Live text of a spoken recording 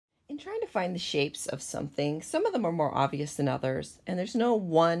In trying to find the shapes of something, some of them are more obvious than others, and there's no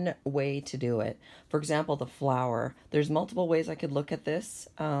one way to do it. For example, the flower. There's multiple ways I could look at this,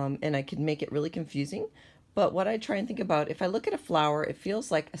 and I could make it really confusing. But what I try and think about, if I look at a flower, it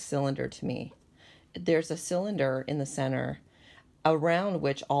feels like a cylinder to me. There's a cylinder in the center around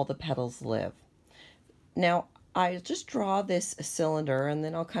which all the petals live. Now, I just draw this cylinder, and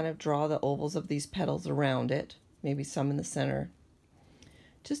then I'll kind of draw the ovals of these petals around it, maybe some in the center,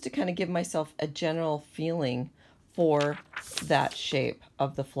 just to kind of give myself a general feeling for that shape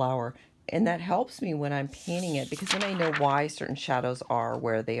of the flower. And that helps me when I'm painting it, because then I know why certain shadows are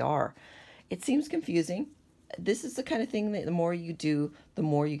where they are. It seems confusing. This is the kind of thing that the more you do, the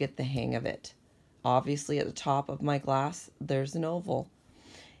more you get the hang of it. Obviously, at the top of my glass, there's an oval.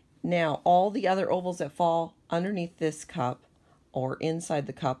 Now, all the other ovals that fall underneath this cup or inside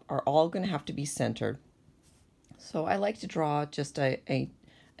the cup are all going to have to be centered. So I like to draw just an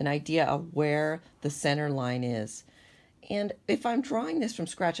idea of where the center line is. And if I'm drawing this from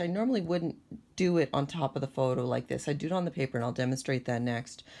scratch, I normally wouldn't do it on top of the photo like this. I do it on the paper, and I'll demonstrate that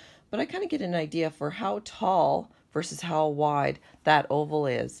next. But I kind of get an idea for how tall versus how wide that oval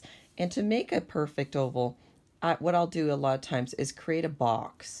is. And to make a perfect oval, what I'll do a lot of times is create a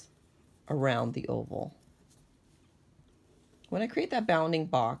box around the oval. When I create that bounding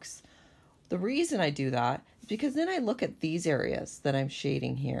box, the reason I do that is because then I look at these areas that I'm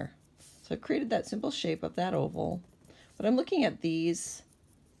shading here. So I've created that simple shape of that oval, but I'm looking at these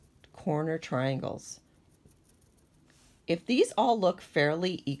corner triangles. If these all look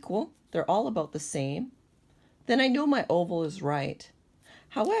fairly equal, they're all about the same, then I know my oval is right.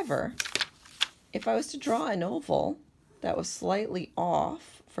 However, if I was to draw an oval that was slightly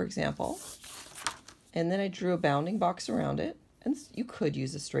off, for example, and then I drew a bounding box around it, and you could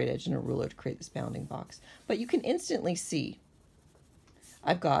use a straight edge and a ruler to create this bounding box, but you can instantly see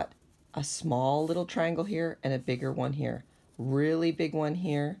I've got a small little triangle here and a bigger one here, really big one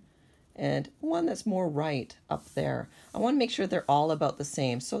here, and one that's more right up there. I want to make sure they're all about the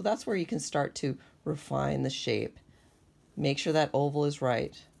same, so that's where you can start to refine the shape. Make sure that oval is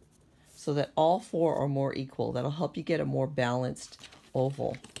right, so that all four are more equal. That'll help you get a more balanced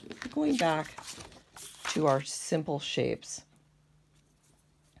oval. Going back to our simple shapes.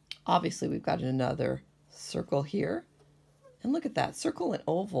 Obviously, we've got another circle here. And look at that. Circle and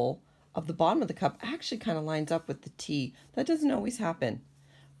oval of the bottom of the cup actually kind of lines up with the T. That doesn't always happen,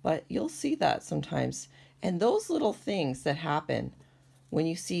 but you'll see that sometimes. And those little things that happen when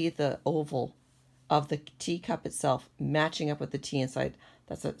you see the oval of the teacup itself matching up with the T inside,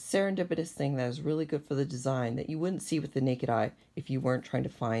 that's a serendipitous thing that is really good for the design that you wouldn't see with the naked eye if you weren't trying to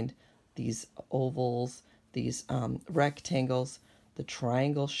find these ovals, these rectangles, the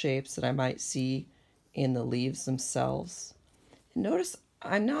triangle shapes that I might see in the leaves themselves. And notice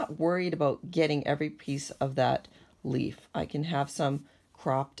I'm not worried about getting every piece of that leaf. I can have some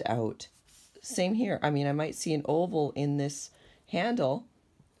cropped out. Same here. I mean, I might see an oval in this handle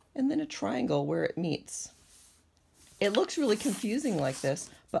and then a triangle where it meets. It looks really confusing like this,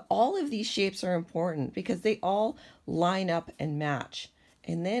 but all of these shapes are important because they all line up and match.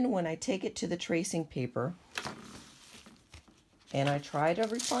 And then when I take it to the tracing paper and I try to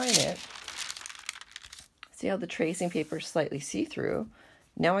refine it, see how the tracing paper is slightly see-through?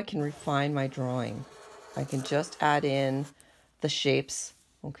 Now I can refine my drawing. I can just add in the shapes.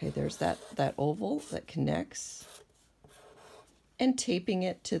 Okay, there's that oval that connects. And taping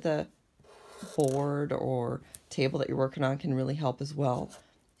it to the board or table that you're working on can really help as well.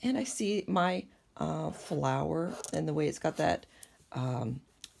 And I see my flower and the way it's got that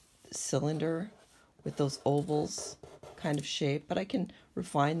cylinder with those ovals kind of shape, but I can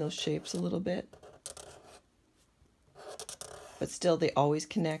refine those shapes a little bit. But still, they always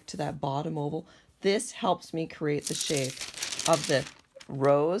connect to that bottom oval. This helps me create the shape of the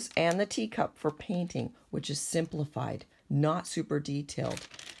rose and the teacup for painting, which is simplified, not super detailed,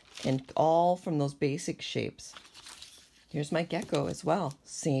 and all from those basic shapes. Here's my gecko as well.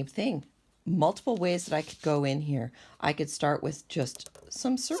 Same thing. Multiple ways that I could go in here. I could start with just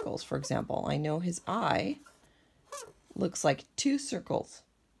some circles, for example. I know his eye looks like 2 circles.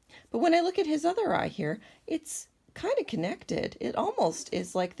 But when I look at his other eye here, it's kind of connected. It almost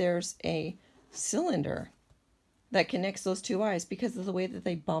is like there's a cylinder that connects those 2 eyes because of the way that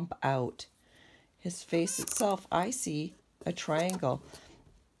they bump out. His face itself, I see a triangle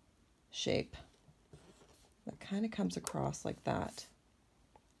shape that kind of comes across like that.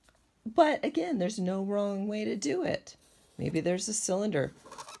 But again, there's no wrong way to do it. Maybe there's a cylinder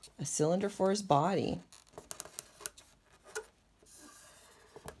for his body.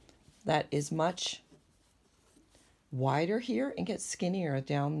 That is much wider here and get skinnier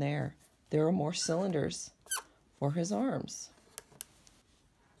down there. There are more cylinders for his arms.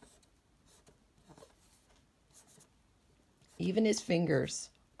 Even his fingers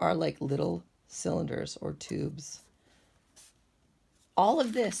are like little cylinders or tubes. All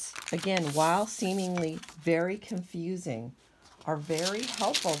of this, again, while seemingly very confusing, are very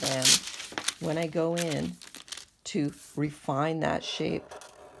helpful then when I go in to refine that shape.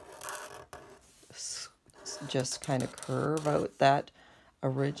 Just kind of curve out that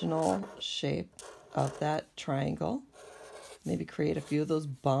original shape of that triangle. Maybe create a few of those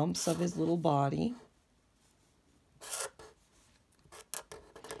bumps of his little body.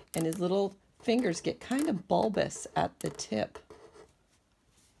 And his little fingers get kind of bulbous at the tip.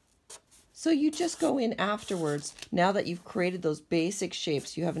 So you just go in afterwards. Now that you've created those basic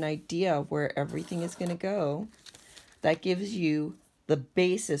shapes, you have an idea of where everything is going to go. That gives you the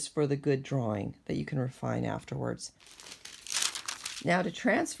basis for the good drawing that you can refine afterwards. Now to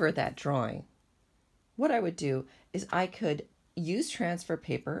transfer that drawing, what I would do is I could use transfer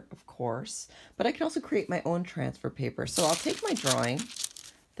paper, of course, but I can also create my own transfer paper. So I'll take my drawing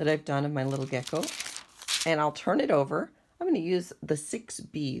that I've done of my little gecko and I'll turn it over. I'm going to use the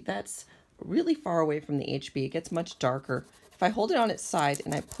 6B. That's really far away from the HB. It gets much darker. If I hold it on its side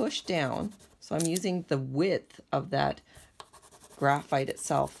and I push down, so I'm using the width of that graphite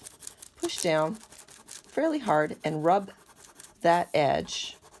itself, push down fairly hard and rub that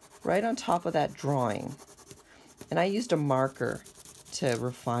edge right on top of that drawing. And I used a marker to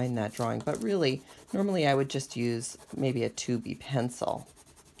refine that drawing, but really, normally I would just use maybe a 2B pencil.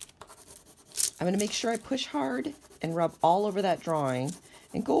 I'm going to make sure I push hard and rub all over that drawing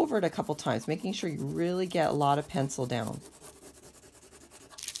and go over it a couple times, making sure you really get a lot of pencil down.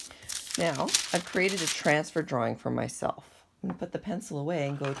 Now, I've created a transfer drawing for myself. I'm going to put the pencil away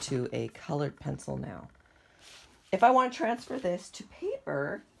and go to a colored pencil now. If I want to transfer this to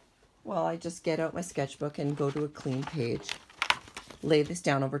paper, well, I just get out my sketchbook and go to a clean page, lay this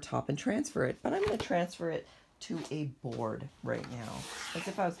down over top and transfer it. But I'm going to transfer it to a board right now, as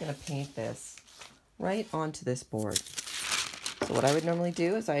if I was going to paint this right onto this board. So what I would normally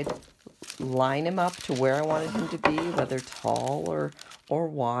do is I'd line him up to where I wanted him to be, whether tall or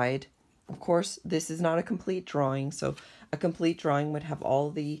wide. Of course, this is not a complete drawing, so a complete drawing would have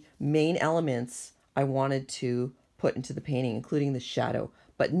all the main elements I wanted to put into the painting, including the shadow,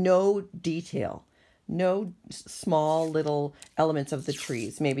 but no detail, no small little elements of the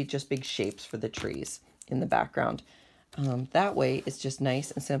trees, maybe just big shapes for the trees in the background. That way, it's just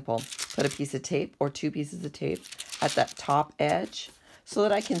nice and simple. Put a piece of tape or 2 pieces of tape at that top edge so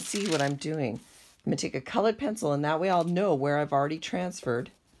that I can see what I'm doing. I'm going to take a colored pencil, and that way I'll know where I've already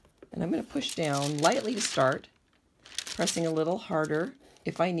transferred. And I'm going to push down lightly to start, pressing a little harder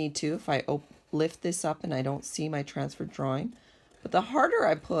if I need to, if I lift this up and I don't see my transferred drawing. But the harder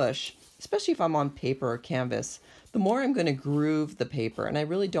I push, especially if I'm on paper or canvas, the more I'm going to groove the paper, and I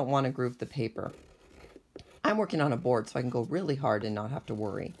really don't want to groove the paper. I'm working on a board, so I can go really hard and not have to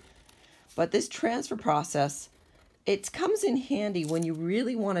worry. But this transfer process, it comes in handy when you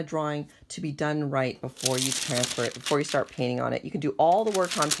really want a drawing to be done right before you transfer it, before you start painting on it. You can do all the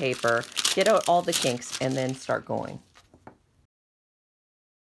work on paper, get out all the kinks, and then start going.